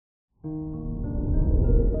Good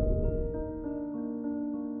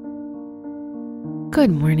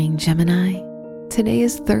morning, Gemini. Today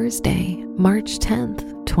is Thursday, March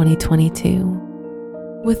 10th,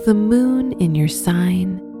 2022. With the moon in your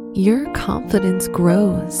sign, your confidence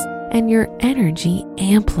grows and your energy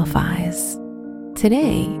amplifies.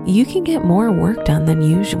 Today, you can get more work done than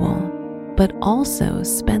usual, but also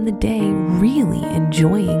spend the day really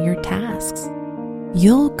enjoying your tasks.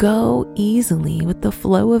 You'll go easily with the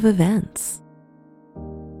flow of events.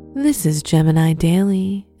 This is Gemini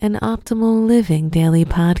Daily, an optimal living daily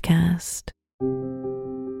podcast.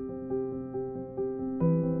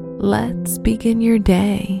 Let's begin your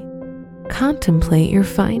day. Contemplate your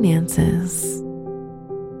finances.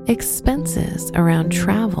 Expenses around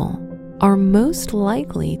travel are most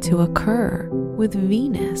likely to occur with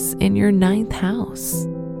Venus in your 9th house.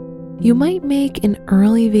 You might make an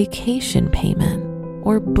early vacation payment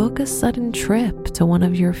or book a sudden trip to one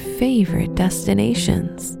of your favorite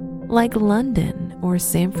destinations, like London or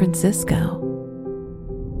San Francisco.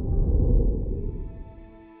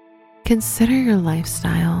 Consider your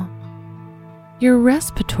lifestyle. Your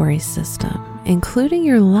respiratory system, including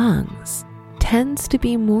your lungs, tends to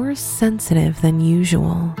be more sensitive than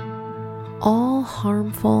usual. All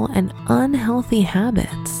harmful and unhealthy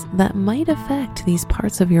habits that might affect these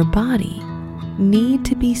parts of your body need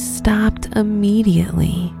to be stopped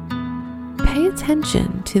immediately. Pay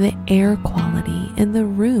attention to the air quality in the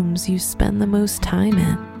rooms you spend the most time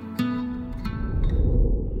in.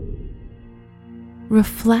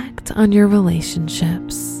 Reflect on your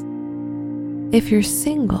relationships. If you're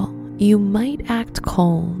single, you might act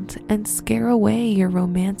cold and scare away your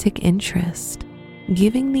romantic interest,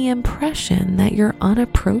 giving the impression that you're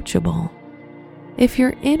unapproachable. If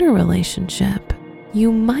you're in a relationship,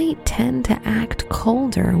 you might tend to act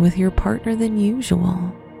colder with your partner than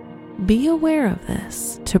usual. Be aware of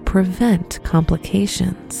this to prevent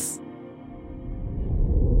complications.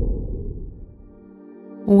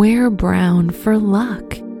 Wear brown for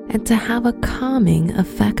luck and to have a calming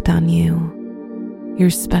effect on you. Your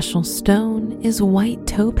special stone is white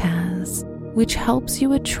topaz, which helps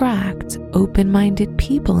you attract open-minded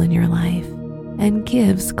people in your life and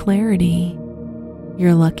gives clarity.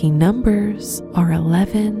 Your lucky numbers are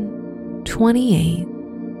 11, 28,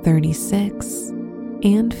 36,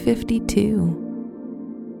 and 52.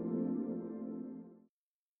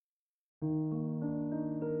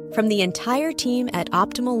 From the entire team at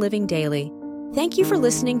Optimal Living Daily, thank you for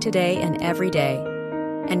listening today and every day.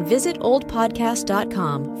 And visit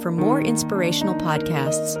oldpodcast.com for more inspirational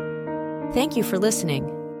podcasts. Thank you for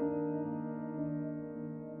listening.